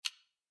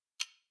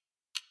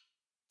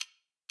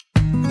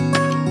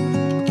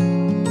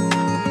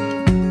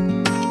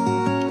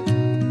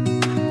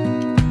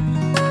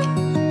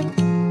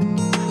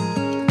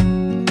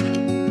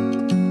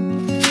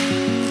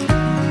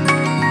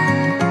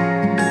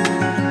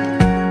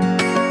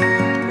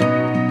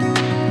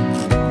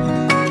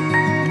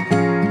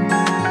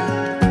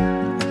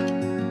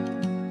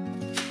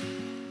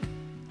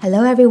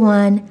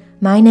everyone.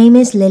 My name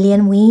is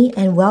Lillian Wee,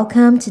 and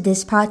welcome to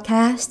this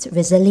podcast,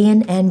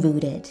 Resilient and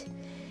Rooted.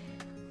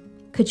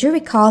 Could you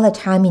recall a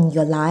time in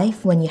your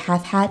life when you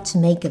have had to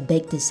make a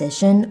big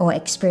decision or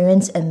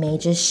experience a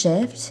major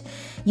shift?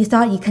 You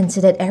thought you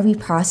considered every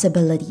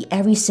possibility,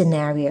 every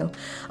scenario,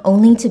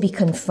 only to be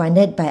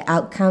confronted by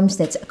outcomes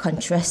that's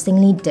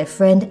contrastingly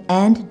different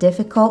and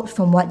difficult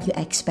from what you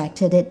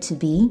expected it to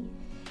be?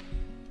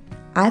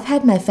 I've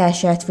had my fair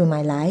share through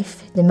my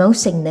life, the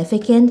most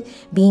significant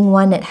being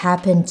one that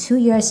happened 2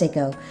 years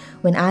ago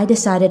when I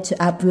decided to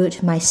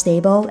uproot my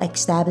stable,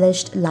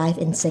 established life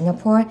in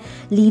Singapore,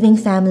 leaving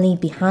family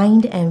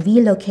behind and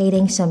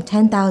relocating some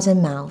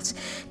 10,000 miles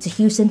to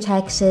Houston,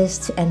 Texas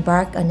to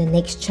embark on the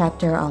next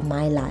chapter of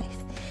my life.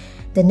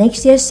 The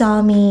next year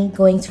saw me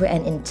going through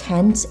an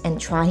intense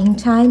and trying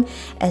time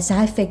as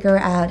I figure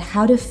out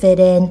how to fit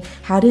in,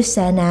 how to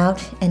stand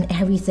out, and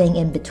everything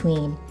in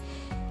between.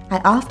 I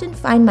often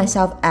find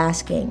myself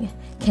asking,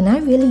 can I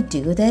really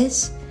do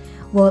this?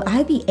 Will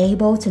I be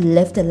able to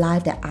live the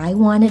life that I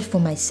wanted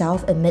for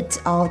myself amidst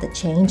all the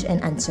change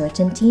and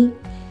uncertainty?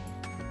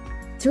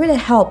 Through the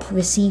help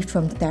received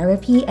from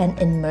therapy and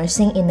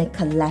immersing in a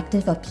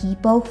collective of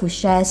people who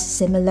shares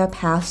similar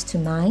paths to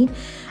mine,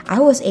 I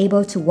was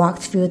able to walk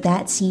through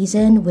that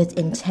season with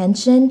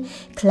intention,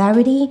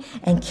 clarity,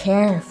 and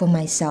care for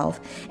myself,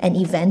 and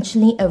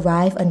eventually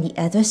arrive on the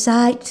other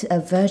side to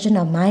a version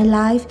of my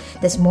life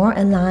that's more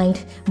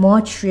aligned, more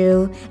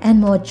true,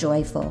 and more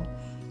joyful.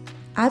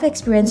 I've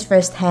experienced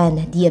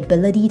firsthand the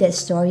ability that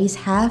stories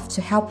have to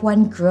help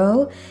one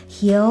grow,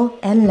 heal,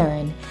 and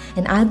learn,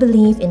 and I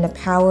believe in the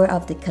power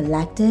of the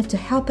collective to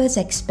help us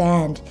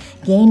expand,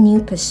 gain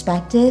new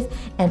perspective,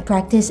 and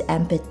practice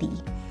empathy.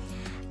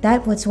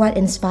 That was what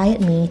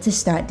inspired me to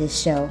start this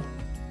show.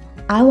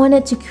 I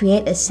wanted to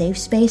create a safe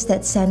space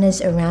that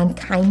centers around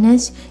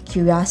kindness,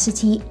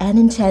 curiosity, and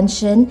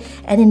intention,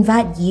 and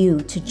invite you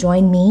to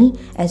join me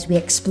as we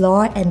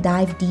explore and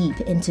dive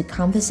deep into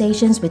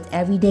conversations with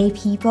everyday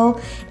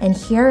people and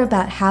hear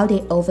about how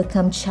they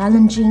overcome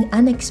challenging,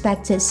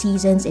 unexpected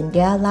seasons in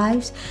their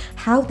lives,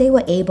 how they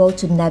were able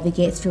to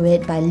navigate through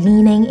it by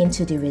leaning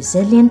into the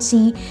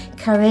resiliency,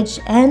 courage,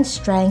 and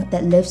strength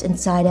that lives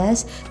inside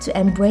us to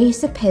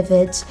embrace the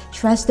pivots,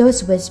 trust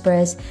those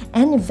whispers,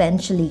 and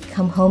eventually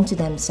come home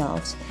to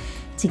themselves.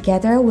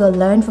 Together, we'll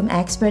learn from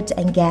experts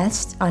and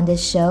guests on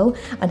this show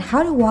on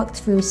how to walk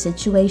through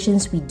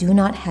situations we do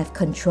not have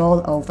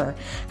control over,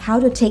 how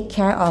to take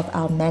care of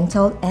our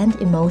mental and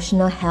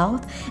emotional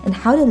health, and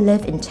how to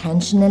live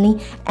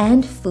intentionally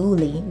and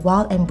fully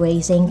while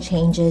embracing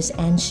changes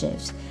and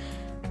shifts.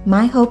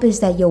 My hope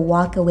is that you'll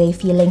walk away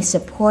feeling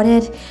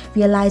supported,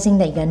 realizing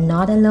that you're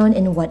not alone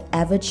in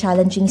whatever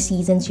challenging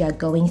seasons you're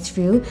going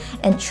through,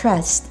 and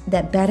trust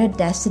that better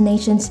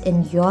destinations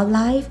in your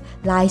life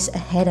lies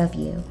ahead of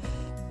you.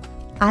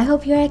 I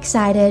hope you're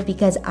excited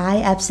because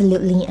I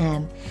absolutely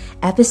am.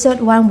 Episode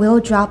 1 will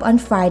drop on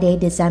Friday,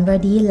 December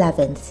the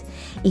 11th.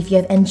 If you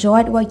have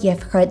enjoyed what you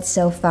have heard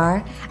so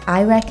far,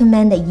 I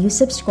recommend that you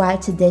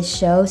subscribe to this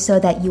show so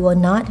that you will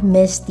not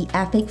miss the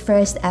epic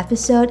first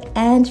episode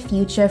and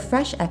future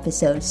fresh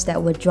episodes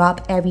that will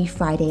drop every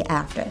Friday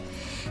after.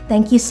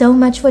 Thank you so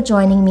much for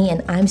joining me,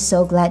 and I'm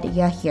so glad that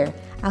you're here.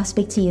 I'll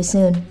speak to you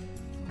soon.